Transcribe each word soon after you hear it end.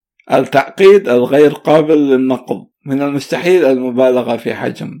التعقيد الغير قابل للنقض. من المستحيل المبالغة في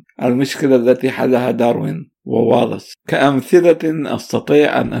حجم المشكلة التي حلها داروين ووالس كأمثلة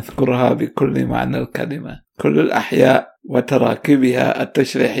أستطيع أن أذكرها بكل معنى الكلمة. كل الأحياء وتراكيبها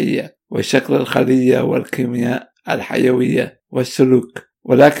التشريحية وشكل الخلية والكيمياء الحيوية والسلوك.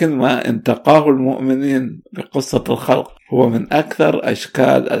 ولكن ما انتقاه المؤمنين بقصة الخلق هو من أكثر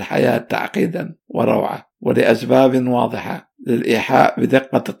أشكال الحياة تعقيدا وروعة، ولأسباب واضحة للإيحاء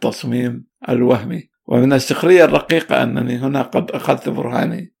بدقة التصميم الوهمي. ومن السخرية الرقيقة أنني هنا قد أخذت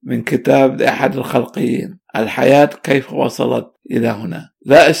برهاني من كتاب لأحد الخلقيين، الحياة كيف وصلت إلى هنا.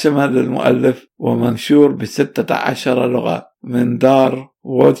 لا اسم للمؤلف، ومنشور ب16 لغة من دار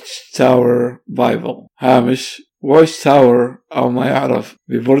واتش تاور بايبل. هامش: واتش تاور أو ما يعرف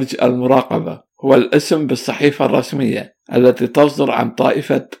ببرج المراقبة هو الاسم بالصحيفة الرسمية التي تصدر عن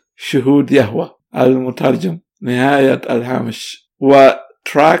طائفة شهود يهوه. المترجم. نهاية الهامش.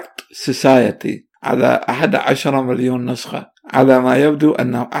 وتراكت سوسايتي على 11 مليون نسخة. على ما يبدو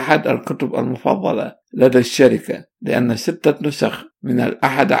أنه أحد الكتب المفضلة لدى الشركة، لأن 6 نسخ من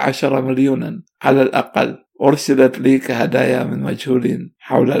 11 مليونا على الأقل أرسلت لي كهدايا من مجهولين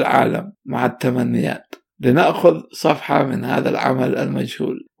حول العالم مع التمنيات. لنأخذ صفحة من هذا العمل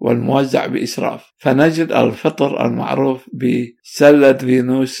المجهول والموزع بإسراف، فنجد الفطر المعروف بسلة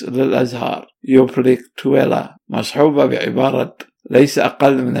فينوس للأزهار يوبليكتويلا مصحوبة بعبارة ليس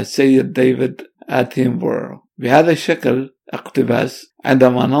أقل من السيد ديفيد آتنبورو. بهذا الشكل اقتباس،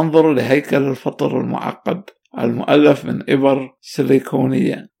 عندما ننظر لهيكل الفطر المعقد المؤلف من إبر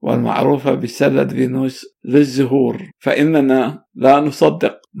سيليكونية والمعروفة بسلة فينوس للزهور، فإننا لا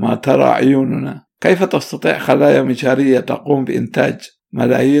نصدق ما ترى عيوننا. كيف تستطيع خلايا مجهرية تقوم بإنتاج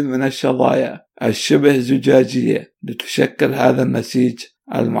ملايين من الشظايا الشبه زجاجية لتشكل هذا النسيج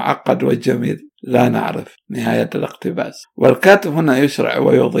المعقد والجميل؟ لا نعرف. نهاية الاقتباس. والكاتب هنا يشرع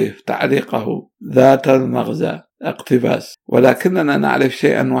ويضيف تعليقه ذات المغزى: اقتباس: ولكننا نعرف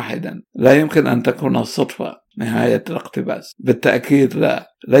شيئا واحدا لا يمكن أن تكون الصدفة. نهاية الاقتباس. بالتأكيد لا،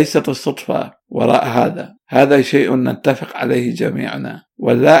 ليست الصدفة وراء هذا شيء نتفق عليه جميعنا.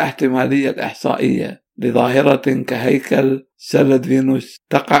 واللا احتمالية الإحصائية لظاهرة كهيكل سلة فينوس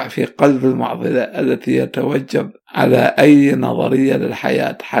تقع في قلب المعضلة التي يتوجب على أي نظرية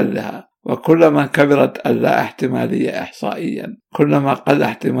للحياة حلها. وكلما كبرت اللا احتمالية إحصائيا، كلما قل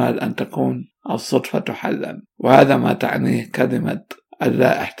احتمال أن تكون الصدفة حلا. وهذا ما تعنيه كلمة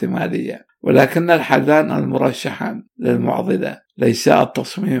اللا احتمالية. ولكن الحلان المرشحان للمعضلة ليسا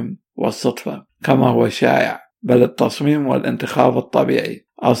التصميم والصدفة كما هو شائع، بل التصميم والانتخاب الطبيعي.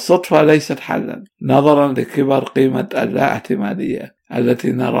 الصدفة ليست حلا نظرا لكبر قيمة اللا احتمالية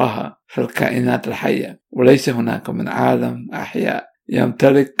التي نراها في الكائنات الحية. وليس هناك من عالم أحياء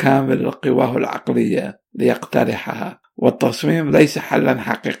يمتلك كامل القوى العقلية ليقترحها. والتصميم ليس حلا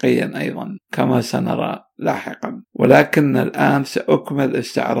حقيقيا أيضا كما سنرى لاحقا. ولكن الآن سأكمل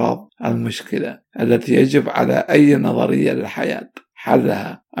استعراض المشكلة التي يجب على أي نظرية للحياة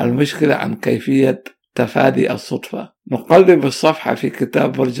حلها، المشكلة عن كيفية تفادي الصدفة. نقلب الصفحة في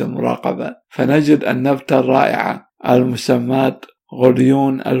كتاب برج المراقبة فنجد النبتة الرائعة المسماة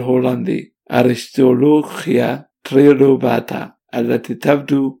غليون الهولندي أرستولوخيا تريلوباتا، التي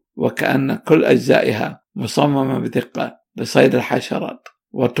تبدو وكأن كل أجزائها مصممة بدقة لصيد الحشرات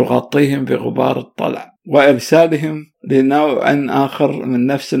وتغطيهم بغبار الطلع وإرسالهم لنوع آخر من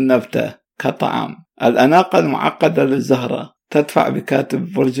نفس النبتة كطعام. الأناقة المعقدة للزهرة تدفع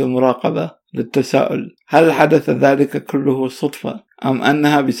بكاتب برج المراقبة للتساؤل: هل حدث ذلك كله صدفة أم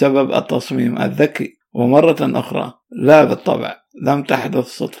أنها بسبب التصميم الذكي؟ ومرة أخرى لا، بالطبع لم تحدث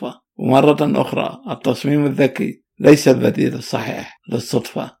صدفة. ومرة أخرى التصميم الذكي ليس البديل الصحيح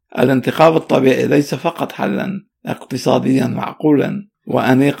للصدفة. الانتخاب الطبيعي ليس فقط حلا اقتصاديا معقولا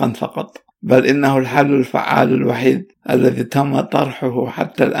وأنيقا فقط، بل إنه الحل الفعال الوحيد الذي تم طرحه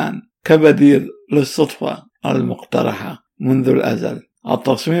حتى الآن كبديل للصدفة المقترحة منذ الأزل.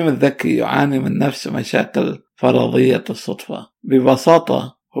 التصميم الذكي يعاني من نفس مشاكل فرضية الصدفة.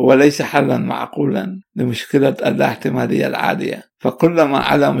 ببساطة هو ليس حلا معقولا لمشكلة اللا احتمالية العالية، فكلما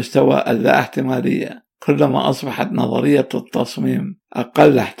على مستوى اللا احتمالية كلما أصبحت نظرية التصميم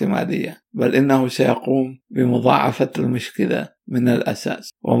أقل احتمالية، بل إنه سيقوم بمضاعفة المشكلة من الأساس.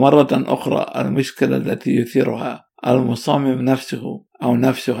 ومرة أخرى المشكلة التي يثيرها المصمم نفسه أو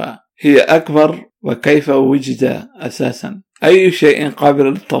نفسها هي أكبر. وكيف وجد أساسا أي شيء قابل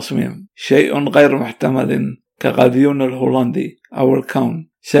للتصميم؟ شيء غير محتمل كغليون الهولندي أو الكون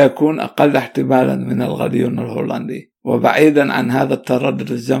سيكون أقل احتمالا من الغليون الهولندي. وبعيدا عن هذا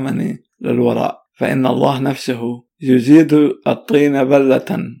التردد الزمني للوراء، فإن الله نفسه يزيد الطين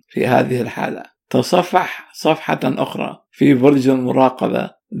بلة في هذه الحالة. تصفح صفحة أخرى في برج المراقبة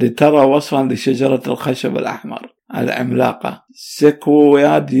لترى وصفا لشجرة الخشب الأحمر العملاقة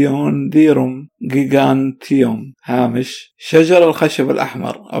سيكوياديون ديروم جيجانتيوم. هامش: شجر الخشب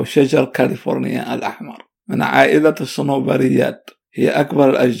الأحمر أو شجر كاليفورنيا الأحمر من عائلة الصنوبريات، هي أكبر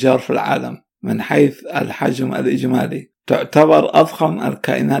الأشجار في العالم من حيث الحجم الإجمالي، تعتبر أضخم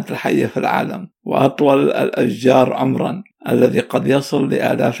الكائنات الحية في العالم وأطول الأشجار عمرا الذي قد يصل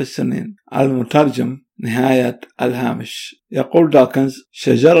لآلاف السنين. المترجم: نهاية الهامش. يقول دوكنز: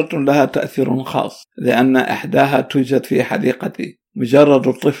 شجرة لها تأثير خاص لأن إحداها توجد في حديقتي،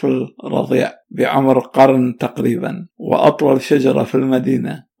 مجرد طفل رضيع بعمر قرن تقريبا، وأطول شجرة في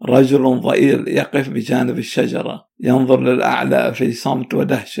المدينة رجل ضئيل يقف بجانب الشجرة ينظر للأعلى في صمت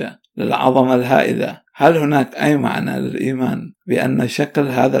ودهشة للعظمة الهائلة. هل هناك أي معنى للإيمان بأن شكل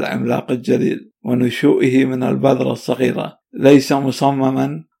هذا العملاق الجليل ونشوئه من البذرة الصغيرة ليس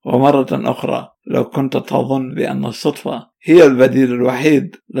مصمما؟ ومرة أخرى، لو كنت تظن بأن الصدفة هي البديل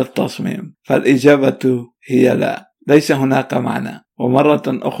الوحيد للتصميم، فالإجابة هي لا، ليس هناك معنى. ومرة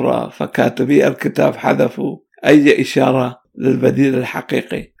أخرى، فكاتبي الكتاب حذفوا أي إشارة للبديل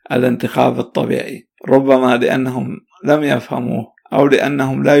الحقيقي، الانتخاب الطبيعي، ربما لأنهم لم يفهموه أو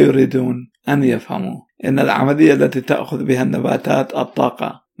لأنهم لا يريدون أن يفهموه. إن العملية التي تأخذ بها النباتات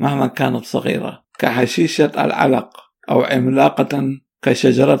الطاقة مهما كانت صغيرة كحشيشة العلق أو عملاقة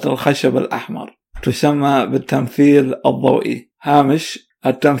كشجرة الخشب الأحمر تسمى بالتمثيل الضوئي. هامش: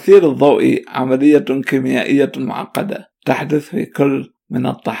 التمثيل الضوئي عملية كيميائية معقدة تحدث في كل من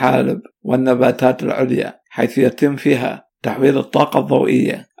الطحالب والنباتات العليا، حيث يتم فيها تحويل الطاقة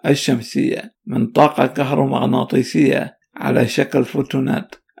الضوئية الشمسية من طاقة كهرومغناطيسية على شكل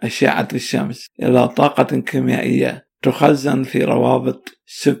فوتونات أشعة الشمس إلى طاقة كيميائية تخزن في روابط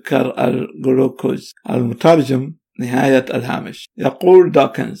سكر الجلوكوز. المترجم: نهاية الهامش. يقول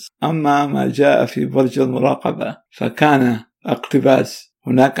دوكنز: أما ما جاء في برج المراقبة فكان اقتباس.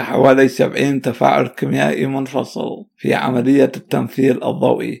 هناك حوالي 70 تفاعل كيميائي منفصل في عملية التمثيل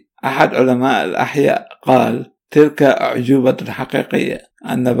الضوئي. أحد علماء الأحياء قال: تلك أعجوبة حقيقية.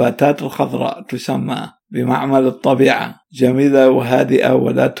 النباتات الخضراء تسمى بمعمل الطبيعة، جميلة وهادئة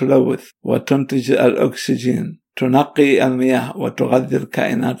ولا تلوث، وتنتج الأكسجين، تنقي المياه وتغذي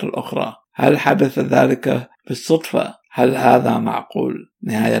الكائنات الأخرى. هل حدث ذلك بالصدفة؟ هل هذا معقول؟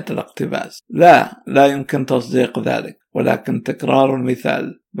 نهاية الاقتباس. لا يمكن تصديق ذلك، ولكن تكرار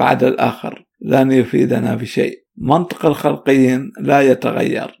المثال بعد الآخر لن يفيدنا بشيء. منطق الخلقيين لا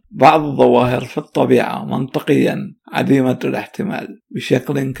يتغير. بعض الظواهر في الطبيعة منطقيا عديمة الاحتمال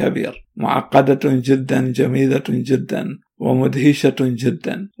بشكل كبير، معقدة جدا، جميلة جدا، ومدهشة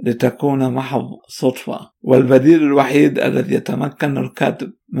جدا لتكون محض صدفة. والبديل الوحيد الذي يتمكن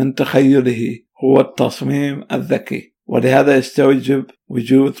الكاتب من تخيله هو التصميم الذكي، ولهذا يستوجب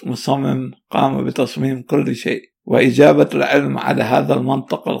وجود مصمم قام بتصميم كل شيء. وإجابة العلم على هذا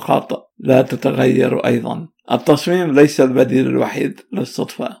المنطق الخاطئ لا تتغير أيضا. التصميم ليس البديل الوحيد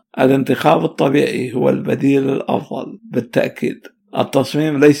للصدفة. الانتخاب الطبيعي هو البديل الأفضل بالتأكيد.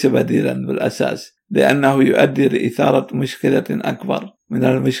 التصميم ليس بديلا بالأساس، لأنه يؤدي لإثارة مشكلة أكبر من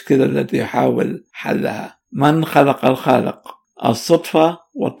المشكلة التي يحاول حلها. من خلق الخالق؟ الصدفة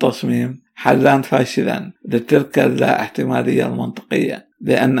والتصميم حلان فاشلان لتلك اللا احتمالية المنطقية،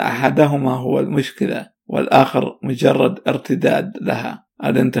 لأن أحدهما هو المشكلة والآخر مجرد ارتداد لها.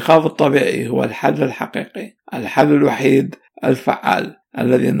 الانتخاب الطبيعي هو الحل الحقيقي، الحل الوحيد الفعال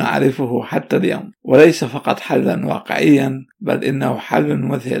الذي نعرفه حتى اليوم، وليس فقط حلا واقعيا، بل إنه حل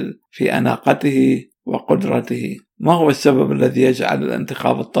مذهل في أناقته وقدرته. ما هو السبب الذي يجعل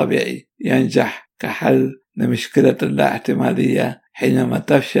الانتخاب الطبيعي ينجح كحل لمشكلة اللا احتمالية حينما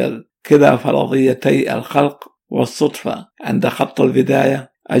تفشل كلا فرضيتي الخلق والصدفة عند خط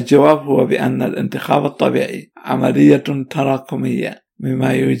البداية؟ الجواب هو بأن الانتخاب الطبيعي عملية تراكمية،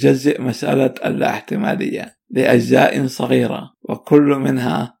 مما يجزئ مسألة اللا احتمالية لأجزاء صغيرة، وكل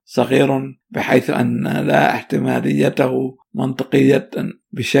منها صغير بحيث أن لا احتماليته منطقية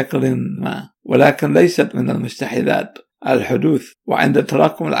بشكل ما، ولكن ليست من المستحيلات الحدوث. وعند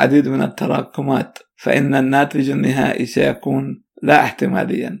تراكم العديد من التراكمات فإن الناتج النهائي سيكون لا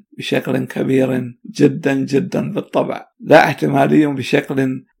احتماليا بشكل كبير جدا جدا بالطبع، لا احتمالي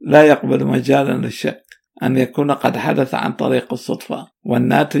بشكل لا يقبل مجالا للشك أن يكون قد حدث عن طريق الصدفة.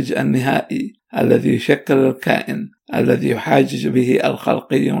 والناتج النهائي الذي يشكل الكائن الذي يحاجج به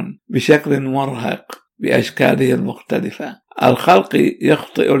الخلقيون بشكل مرهق بأشكاله المختلفة. الخلقي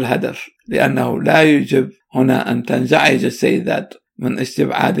يخطئ الهدف، لأنه لا يجب هنا أن تنزعج السيدات من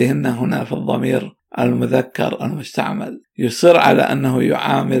استبعادهن هنا في الضمير المذكر المستعمل. يصر على أنه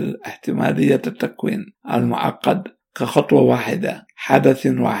يعامل احتمالية التكوين المعقد كخطوة واحدة، حدث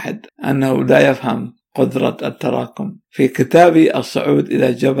واحد، أنه لا يفهم قدرة التراكم. في كتابي الصعود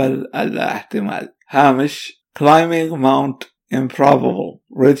إلى جبل اللا احتمال، هامش Climbing Mount Improbable،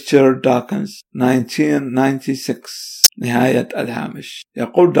 ريتشارد داكنز 1996، نهاية الهامش.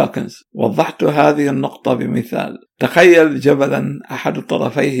 يقول دوكنز: وضحت هذه النقطة بمثال. تخيل جبلا أحد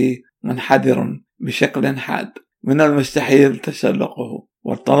طرفيه منحدر بشكل حاد، من المستحيل تسلقه،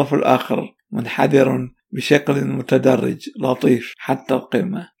 والطرف الآخر منحدر بشكل متدرج لطيف حتى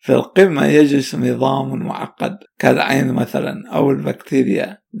القمة. في القمة يجلس نظام معقد كالعين مثلا أو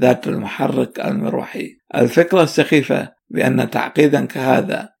البكتيريا ذات المحرك المروحي. الفكرة السخيفة بأن تعقيدا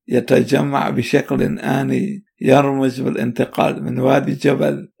كهذا يتجمع بشكل آني يرمز بالانتقال من وادي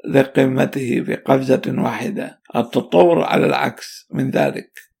جبل لقمته بقفزة واحدة. التطور على العكس من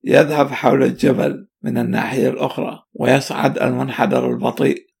ذلك، يذهب حول الجبل من الناحية الأخرى ويصعد المنحدر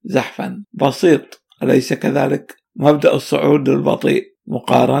البطيء زحفا بسيط، أليس كذلك؟ مبدأ الصعود البطيء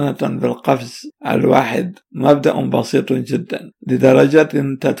مقارنة بالقفز الواحد مبدأ بسيط جدا،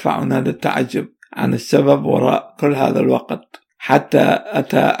 لدرجة تدفعنا للتعجب عن السبب وراء كل هذا الوقت، حتى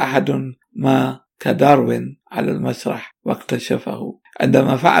أتى أحد ما كداروين على المسرح واكتشفه.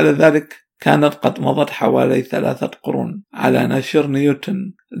 عندما فعل ذلك كانت قد مضت حوالي 3 قرون على نشر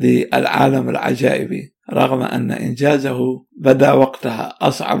نيوتن للعالم العجائبي، رغم أن إنجازه بدا وقتها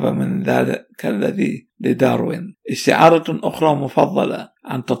أصعب من ذلك الذي لداروين. استعارة أخرى مفضلة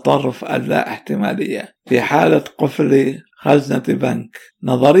عن تطرف اللا احتمالية في حالة قفل خزنة بنك.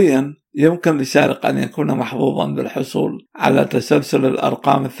 نظريا يمكن لسارق أن يكون محظوظا بالحصول على تسلسل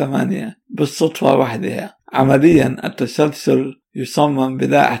الأرقام 8 بالصدفة وحدها. عمليا التسلسل يصمم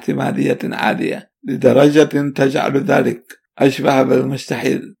بلا احتمالية عالية لدرجة تجعل ذلك أشبه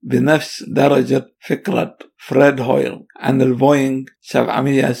بالمستحيل، بنفس درجة فكرة فريد هويل عن البوينغ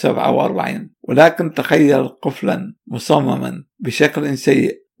 747. ولكن تخيل قفلا مصمما بشكل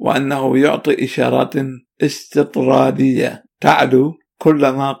سيء وأنه يعطي إشارات استطرادية تعلو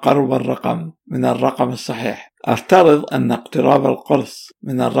كلما قرب الرقم من الرقم الصحيح. افترض أن اقتراب القرص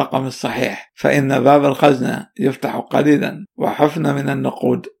من الرقم الصحيح، فإن باب الخزنة يفتح قليلا وحفنة من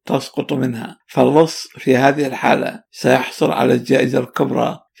النقود تسقط منها، فاللص في هذه الحالة سيحصل على الجائزة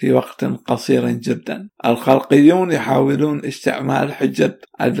الكبرى في وقت قصير جدا. الخلقيون يحاولون استعمال حجة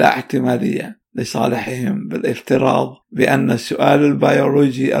اللا احتمالية لصالحهم بالافتراض بأن السؤال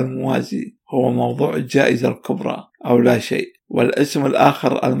البيولوجي الموازي هو موضوع الجائزة الكبرى أو لا شيء، والاسم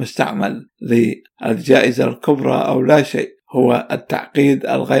الآخر المستعمل للجائزة الكبرى أو لا شيء هو التعقيد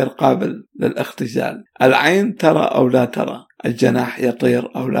الغير قابل للاختزال. العين ترى أو لا ترى، الجناح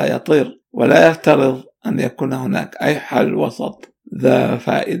يطير أو لا يطير، ولا يفترض أن يكون هناك أي حل وسط ذا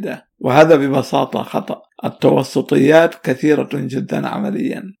فائدة، وهذا ببساطة خطأ. التوسطيات كثيرة جدا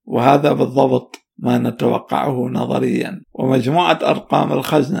عمليا، وهذا بالضبط ما نتوقعه نظريا. ومجموعة أرقام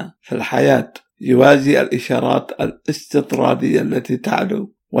الخزنة في الحياة يوازي الإشارات الاستطرادية التي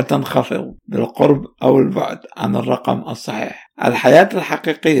تعلو وتنخفض بالقرب أو البعد عن الرقم الصحيح. الحياة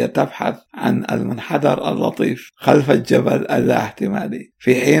الحقيقية تبحث عن المنحدر اللطيف خلف الجبل اللا احتمالي،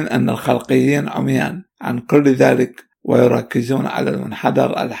 في حين أن الخلقيين عميان عن كل ذلك ويركزون على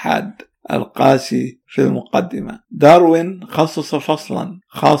المنحدر الحاد القاسي في المقدمة. داروين خصص فصلا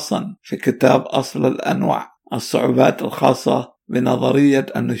خاصا في كتاب أصل الأنواع الصعوبات الخاصة بنظرية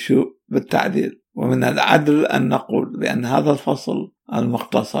النشوء بالتعديل، ومن العدل أن نقول بأن هذا الفصل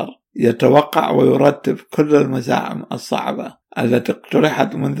المختصر يتوقع ويرتب كل المزاعم الصعبة التي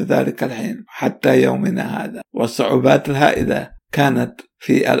اقترحت منذ ذلك الحين حتى يومنا هذا. والصعوبات الهائلة كانت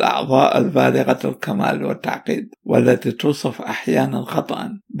في الأعضاء البالغة الكمال والتعقيد، والتي توصف أحيانا خطأ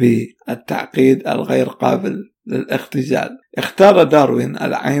بالتعقيد الغير قابل للاختزال. اختار داروين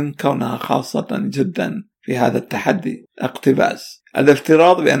العين كونها خاصة جدا في هذا التحدي. اقتباس: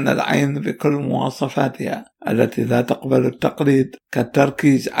 الافتراض بأن العين بكل مواصفاتها التي لا تقبل التقليد،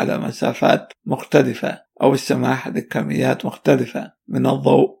 كالتركيز على مسافات مختلفة أو السماح لكميات مختلفة من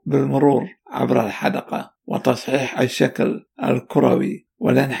الضوء بالمرور عبر الحدقة، وتصحيح الشكل الكروي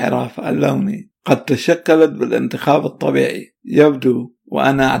والانحراف اللوني، قد تشكلت بالانتخاب الطبيعي. يبدو،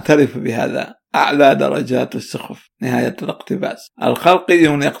 وأنا أعترف بهذا، أعلى درجات السخف. نهاية الاقتباس.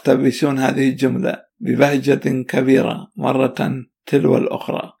 الخلقيون يقتبسون هذه الجملة ببهجة كبيرة مرة تلو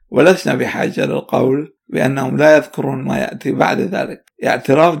الأخرى، ولسنا بحاجة للقول بأنهم لا يذكرون ما يأتي بعد ذلك.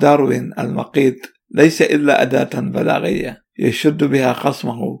 اعتراف داروين المقيت ليس إلا أداة بلاغية يشد بها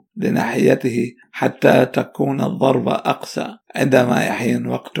خصمه لناحيته حتى تكون الضربة أقسى عندما يحين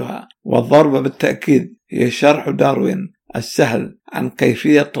وقتها. والضربة بالتأكيد هي شرح داروين السهل عن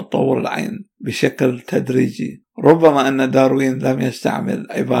كيفية تطور العين بشكل تدريجي ربما أن داروين لم يستعمل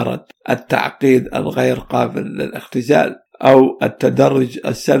عبارة التعقيد الغير قابل للاختزال أو التدرج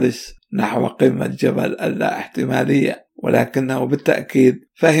السلس نحو قمة جبل اللا احتمالية، ولكنه بالتأكيد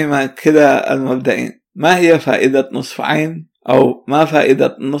فهم كلا المبدئين. ما هي فائدة نصف عين أو ما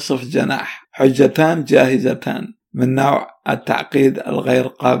فائدة نصف جناح؟ حجتان جاهزتان من نوع التعقيد الغير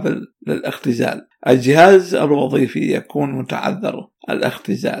قابل للاختزال. الجهاز الوظيفي يكون متعذر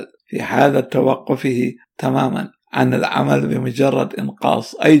الاختزال في حالة توقفه تماما عن العمل بمجرد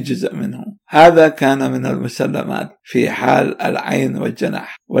إنقاص أي جزء منه. هذا كان من المسلمات في حال العين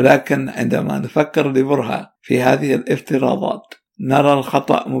والجناح، ولكن عندما نفكر لبرهة في هذه الافتراضات نرى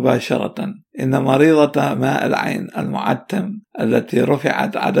الخطأ مباشرة. إن مريضة ماء العين المعتم التي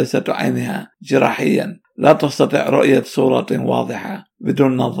رفعت عدسة عينها جراحيا لا تستطيع رؤية صورة واضحة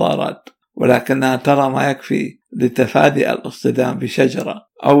بدون نظارات، ولكنها ترى ما يكفي لتفادي الاصطدام بشجرة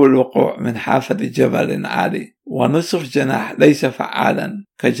أو الوقوع من حافة جبل عالي. ونصف جناح ليس فعالا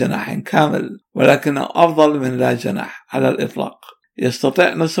كجناح كامل، ولكنه أفضل من لا جناح على الإطلاق.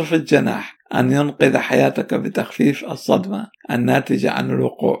 يستطيع نصف الجناح أن ينقذ حياتك بتخفيف الصدمة الناتجة عن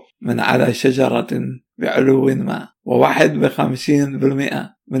الوقوع من على شجرة بعلو ما،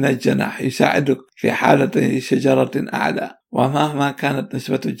 و51% من الجناح يساعدك في حالة شجرة أعلى. ومهما كانت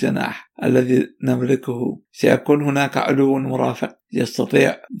نسبة الجناح الذي نملكه سيكون هناك علو مرافق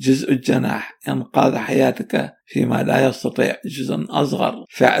يستطيع جزء الجناح إنقاذ حياتك، فيما لا يستطيع جزء أصغر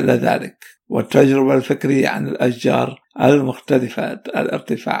فعل ذلك. والتجربة الفكرية عن الأشجار المختلفة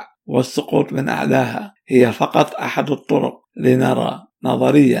الارتفاع والسقوط من أعلاها هي فقط أحد الطرق لنرى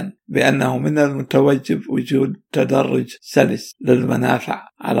نظريا بأنه من المتوجب وجود تدرج سلس للمنافع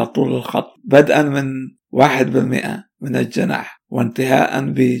على طول الخط، بدءا من 1% من الجناح وانتهاء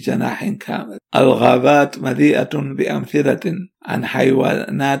بجناح كامل. الغابات مليئة بأمثلة عن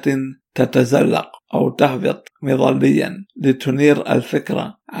حيوانات تتزلق أو تهبط مظليا لتنير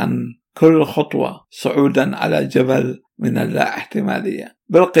الفكرة عن كل خطوة صعودا على جبل من اللا احتمالية.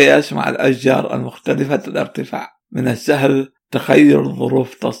 بالقياس مع الأشجار المختلفة الارتفاع من السهل تخيل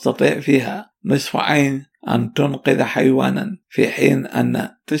ظروف تستطيع فيها نصف عين أن تنقذ حيوانا، في حين أن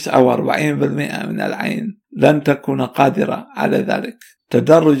 49% من العين لن تكون قادرة على ذلك.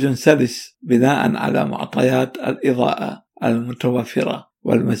 تدرج سلس بناء على معطيات الإضاءة المتوفرة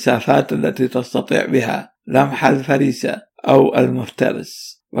والمسافات التي تستطيع بها لمح الفريسة أو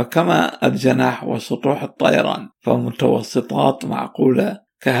المفترس. وكما الجناح وسطوح الطيران، فمتوسطات معقولة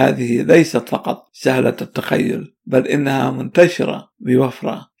كهذه ليست فقط سهلة التخيل، بل إنها منتشرة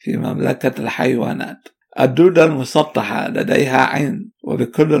بوفرة في مملكة الحيوانات. الدودة المسطحة لديها عين،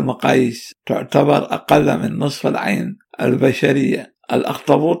 وبكل المقاييس تعتبر أقل من نصف العين البشرية.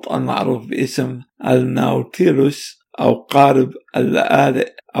 الأخطبوط المعروف باسم الناوتيلوس أو قارب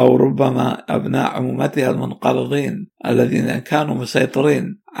اللآلئ، أو ربما أبناء عمومتها المنقرضين الذين كانوا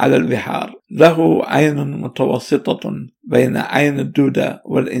مسيطرين على البحار، له عين متوسطة بين عين الدودة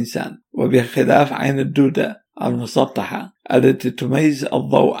والإنسان، وبخلاف عين الدودة المسطحة التي تميز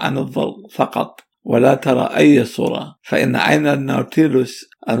الضوء عن الظل فقط ولا ترى أي صورة، فإن عين الناوتيلوس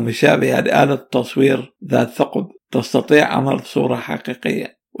المشابهة لآلة التصوير ذات ثقب تستطيع عمل صورة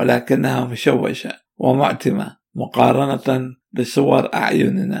حقيقية، ولكنها مشوشة ومعتمة مقارنة بصور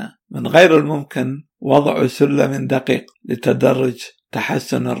أعيننا. من غير الممكن وضع سلم دقيق لتدرج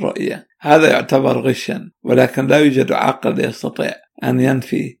تحسن الرؤية. هذا يعتبر غشا، ولكن لا يوجد عاقل يستطيع أن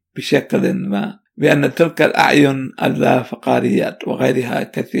ينفي بشكل ما بأن تلك الأعين اللافقاريات وغيرها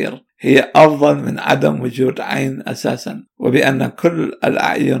كثير هي أفضل من عدم وجود عين أساسا، وبأن كل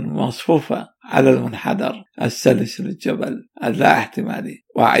الأعين مصفوفة على المنحدر السلس للجبل اللا احتمالي.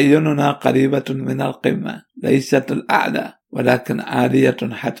 وأعيننا قريبة من القمة، ليست الأعلى ولكن عالية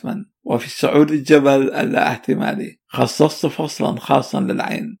حتما. وفي صعود الجبل اللا احتمالي خصصت فصلا خاصا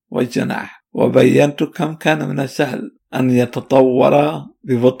للعين والجناح، وبينت كم كان من السهل أن يتطورا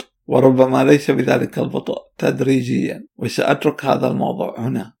ببطء، وربما ليس بذلك البطء تدريجيا، وسأترك هذا الموضوع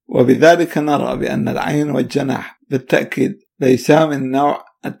هنا. وبذلك نرى بأن العين والجناح بالتأكيد ليسا من نوع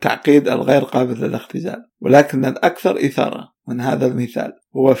التعقيد الغير قابل للاختزال، ولكن الأكثر إثارة من هذا المثال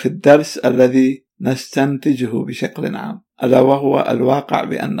هو في الدرس الذي نستنتجه بشكل عام، ألا وهو الواقع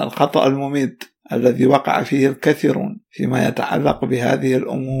بأن الخطأ المميت الذي وقع فيه الكثيرون فيما يتعلق بهذه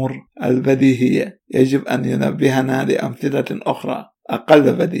الأمور البديهية يجب أن ينبهنا لأمثلة أخرى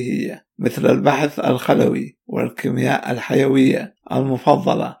أقل بديهية، مثل البحث الخلوي والكيمياء الحيوية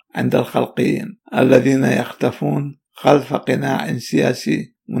المفضلة عند الخلقيين الذين يختفون خلف قناع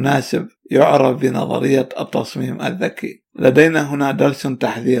سياسي مناسب يعرف بنظرية التصميم الذكي. لدينا هنا درس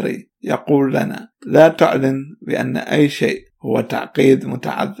تحذيري يقول لنا: لا تعلن بأن أي شيء هو تعقيد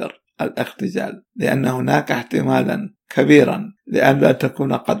متعذر. الاختزال، لأن هناك احتمالا كبيرا لئلا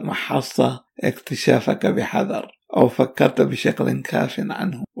تكون قد محصت اكتشافك بحذر أو فكرت بشكل كاف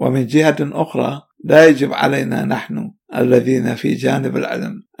عنه. ومن جهة أخرى لا يجب علينا نحن الذين في جانب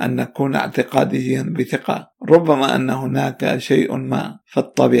العلم أن نكون اعتقاديين بثقة. ربما أن هناك شيء ما في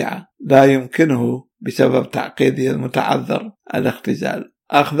الطبيعة لا يمكنه بسبب تعقيده المتعذر الاختزال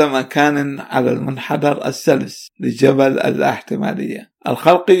أخذ مكان على المنحدر السلس لجبل الاحتمالية.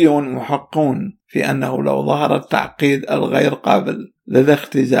 الخلقيون محقون في أنه لو ظهر التعقيد الغير قابل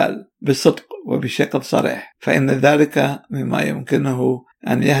للاختزال بصدق وبشكل صريح فإن ذلك مما يمكنه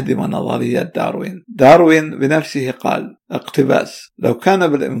أن يهدم نظرية داروين. داروين بنفسه قال: اقتباس: لو كان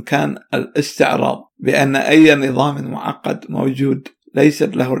بالإمكان الاستعراض بأن أي نظام معقد موجود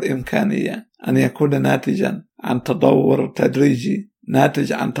ليست له الإمكانية أن يكون ناتجا عن تطور تدريجي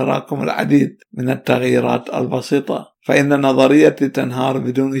ناتج عن تراكم العديد من التغييرات البسيطة فإن نظريتي تنهار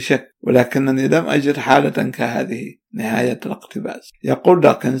بدون شك، ولكنني لم أجد حالة كهذه. نهاية الاقتباس. يقول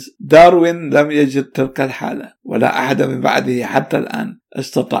دوكنز: داروين لم يجد تلك الحالة، ولا أحد من بعده حتى الآن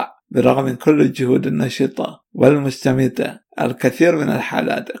استطاع برغم من كل الجهود النشطة والمستميتة. الكثير من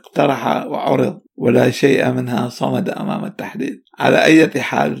الحالات اقترح وعرض ولا شيء منها صمد أمام التحديد. على أي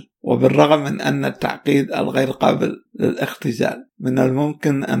حال، وبالرغم من أن التعقيد الغير قابل للاختزال من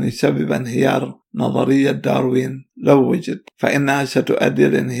الممكن أن يسبب انهيار نظرية داروين لو وجد، فإنها ستؤدي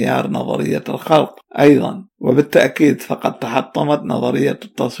لانهيار نظرية الخلق أيضا، وبالتأكيد فقد تحطمت نظرية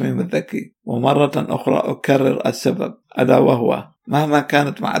التصميم الذكي. ومرة أخرى أكرر السبب، ألا وهو مهما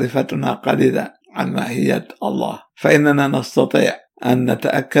كانت معرفتنا قليلة عن ماهية الله فإننا نستطيع أن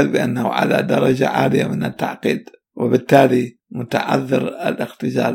نتأكد بأنه على درجة عالية من التعقيد، وبالتالي متعذر الاختزال